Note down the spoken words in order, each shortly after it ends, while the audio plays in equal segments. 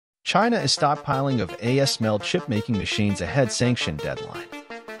China is stockpiling of ASML chip-making machines ahead sanction deadline.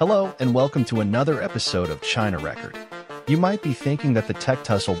 Hello, and welcome to another episode of China Record. You might be thinking that the tech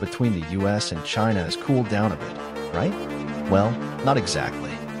tussle between the US and China has cooled down a bit, right? Well, not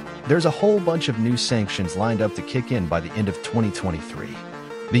exactly. There's a whole bunch of new sanctions lined up to kick in by the end of 2023.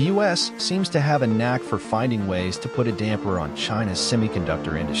 The US seems to have a knack for finding ways to put a damper on China's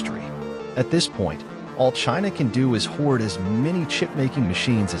semiconductor industry. At this point, all China can do is hoard as many chip-making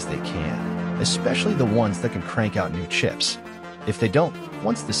machines as they can, especially the ones that can crank out new chips. If they don't,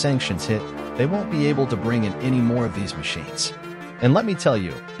 once the sanctions hit, they won't be able to bring in any more of these machines. And let me tell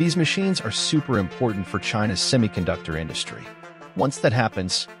you, these machines are super important for China's semiconductor industry. Once that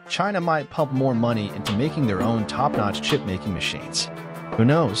happens, China might pump more money into making their own top-notch chip-making machines. Who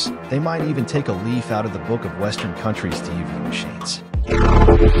knows, they might even take a leaf out of the book of Western countries' DUV machines.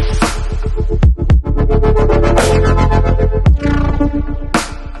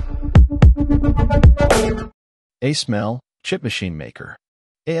 ASML, chip machine maker.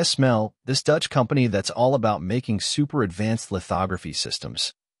 ASML, this Dutch company that's all about making super advanced lithography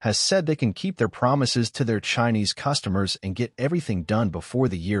systems, has said they can keep their promises to their Chinese customers and get everything done before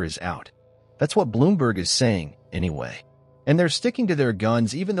the year is out. That's what Bloomberg is saying, anyway. And they're sticking to their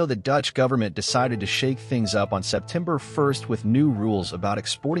guns even though the Dutch government decided to shake things up on September 1st with new rules about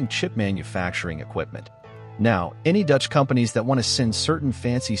exporting chip manufacturing equipment. Now, any Dutch companies that want to send certain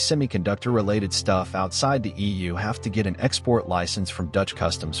fancy semiconductor-related stuff outside the EU have to get an export license from Dutch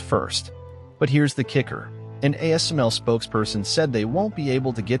customs first. But here's the kicker. An ASML spokesperson said they won't be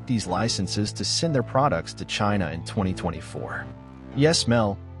able to get these licenses to send their products to China in 2024.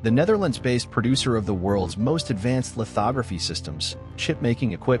 ASML, the Netherlands-based producer of the world's most advanced lithography systems,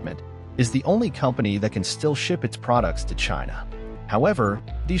 chip-making equipment, is the only company that can still ship its products to China. However,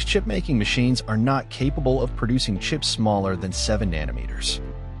 these chip-making machines are not capable of producing chips smaller than 7 nanometers.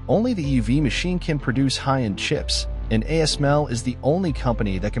 Only the EUV machine can produce high-end chips, and ASML is the only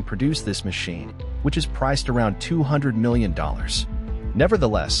company that can produce this machine, which is priced around $200 million.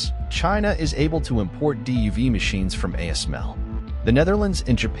 Nevertheless, China is able to import DUV machines from ASML. The Netherlands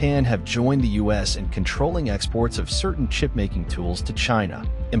and Japan have joined the US in controlling exports of certain chip-making tools to China,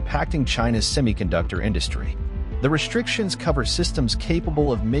 impacting China's semiconductor industry. The restrictions cover systems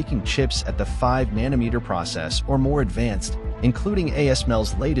capable of making chips at the 5-nanometer process or more advanced, including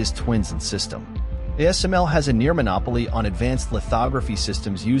ASML's latest Twinsen system. ASML has a near monopoly on advanced lithography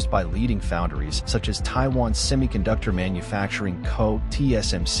systems used by leading foundries such as Taiwan's Semiconductor Manufacturing Co.,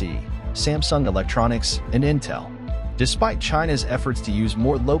 TSMC, Samsung Electronics, and Intel. Despite China's efforts to use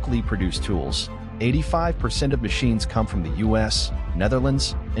more locally produced tools, 85% of machines come from the US,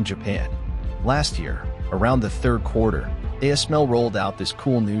 Netherlands, and Japan. Last year, around the third quarter, ASML rolled out this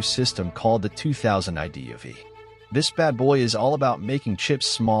cool new system called the 2000 IDUV. This bad boy is all about making chips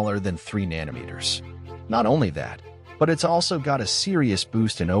smaller than 3 nanometers. Not only that, but it's also got a serious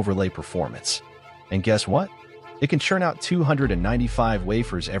boost in overlay performance. And guess what? It can churn out 295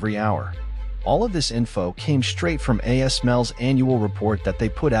 wafers every hour. All of this info came straight from ASML's annual report that they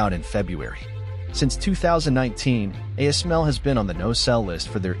put out in February. Since 2019, ASML has been on the no-sell list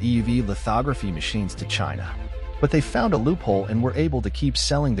for their EUV lithography machines to China. But they found a loophole and were able to keep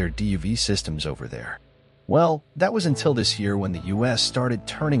selling their DUV systems over there. Well, that was until this year when the US started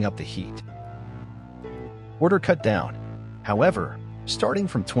turning up the heat. Order cut down. However, starting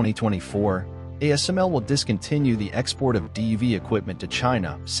from 2024, ASML will discontinue the export of DUV equipment to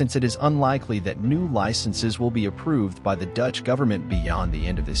China since it is unlikely that new licenses will be approved by the Dutch government beyond the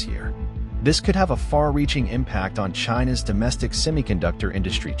end of this year. This could have a far-reaching impact on China's domestic semiconductor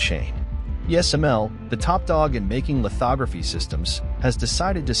industry chain. ASML, the top dog in making lithography systems, has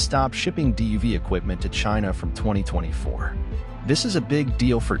decided to stop shipping DUV equipment to China from 2024. This is a big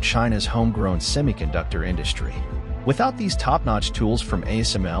deal for China's homegrown semiconductor industry. Without these top-notch tools from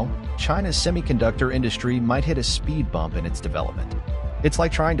ASML, China's semiconductor industry might hit a speed bump in its development. It's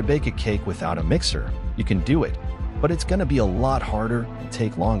like trying to bake a cake without a mixer. You can do it, but it's going to be a lot harder and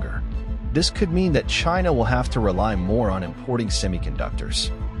take longer. This could mean that China will have to rely more on importing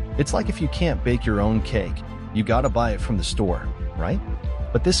semiconductors. It's like if you can't bake your own cake, you gotta buy it from the store, right?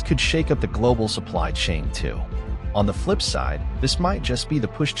 But this could shake up the global supply chain too. On the flip side, this might just be the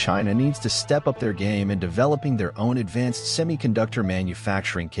push China needs to step up their game in developing their own advanced semiconductor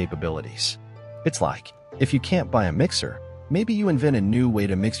manufacturing capabilities. It's like, if you can't buy a mixer, maybe you invent a new way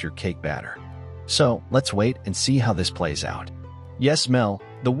to mix your cake batter. So, let's wait and see how this plays out. ASML,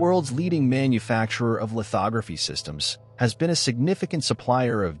 the world's leading manufacturer of lithography systems, has been a significant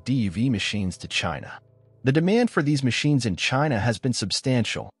supplier of DUV machines to China. The demand for these machines in China has been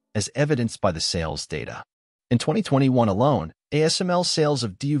substantial, as evidenced by the sales data. In 2021 alone, ASML sales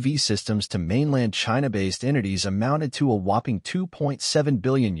of DUV systems to mainland China-based entities amounted to a whopping 2.7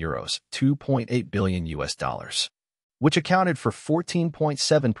 billion euros, $2.8 billion US dollars, which accounted for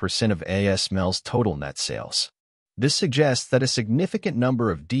 14.7% of ASML's total net sales. This suggests that a significant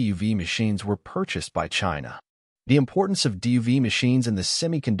number of DUV machines were purchased by China. The importance of DUV machines in the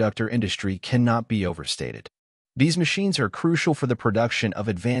semiconductor industry cannot be overstated. These machines are crucial for the production of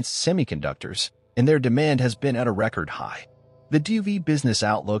advanced semiconductors, and their demand has been at a record high. The DUV business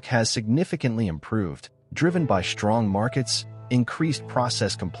outlook has significantly improved, driven by strong markets, increased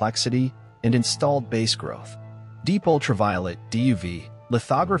process complexity, and installed base growth. Deep ultraviolet (DUV)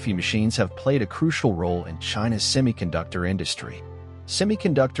 lithography machines have played a crucial role in China's semiconductor industry.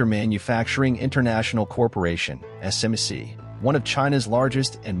 Semiconductor Manufacturing International Corporation (SMC), one of China's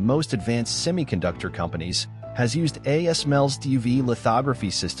largest and most advanced semiconductor companies, has used ASML's DUV lithography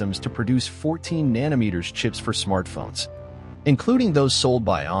systems to produce 14nm chips for smartphones, including those sold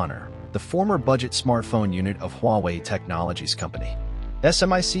by Honor, the former budget smartphone unit of Huawei Technologies Company.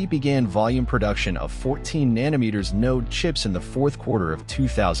 SMIC began volume production of 14nm node chips in the fourth quarter of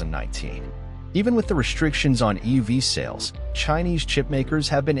 2019. Even with the restrictions on EV sales, Chinese chipmakers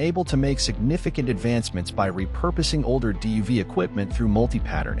have been able to make significant advancements by repurposing older DUV equipment through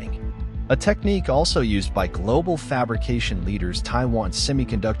multi-patterning, a technique also used by global fabrication leaders Taiwan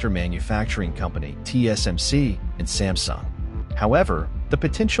Semiconductor Manufacturing Company (TSMC) and Samsung. However, the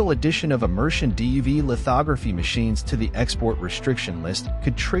potential addition of immersion DUV lithography machines to the export restriction list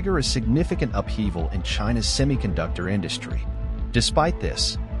could trigger a significant upheaval in China's semiconductor industry. Despite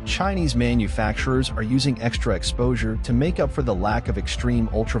this, Chinese manufacturers are using extra exposure to make up for the lack of extreme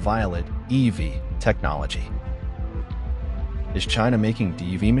ultraviolet (EV) technology. Is China making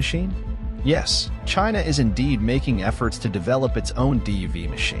DUV machine? Yes, China is indeed making efforts to develop its own DUV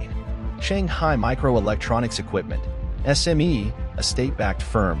machine. Shanghai Microelectronics Equipment (SME), a state-backed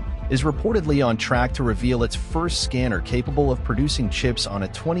firm, is reportedly on track to reveal its first scanner capable of producing chips on a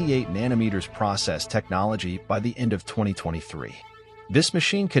 28nm process technology by the end of 2023. This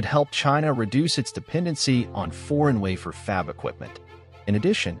machine could help China reduce its dependency on foreign wafer fab equipment. In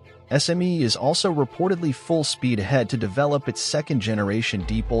addition, SME is also reportedly full speed ahead to develop its second-generation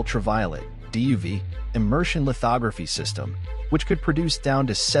deep ultraviolet (DUV) immersion lithography system, which could produce down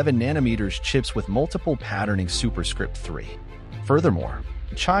to 7nm chips with multiple patterning superscript 3. Furthermore,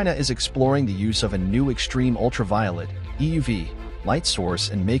 China is exploring the use of a new extreme ultraviolet (EUV) light source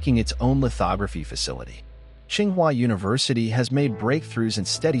and making its own lithography facility. Tsinghua University has made breakthroughs in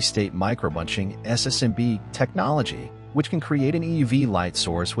steady-state microbunching (SSMB) technology, which can create an EUV light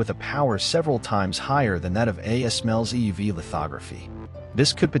source with a power several times higher than that of ASML's EUV lithography.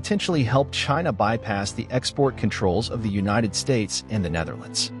 This could potentially help China bypass the export controls of the United States and the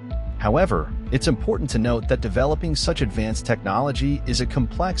Netherlands. However, it's important to note that developing such advanced technology is a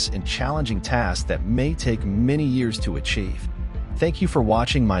complex and challenging task that may take many years to achieve. Thank you for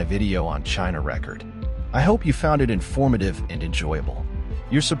watching my video on China Record. I hope you found it informative and enjoyable.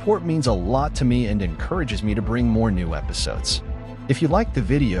 Your support means a lot to me and encourages me to bring more new episodes. If you liked the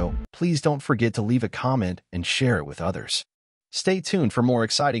video, please don't forget to leave a comment and share it with others. Stay tuned for more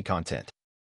exciting content.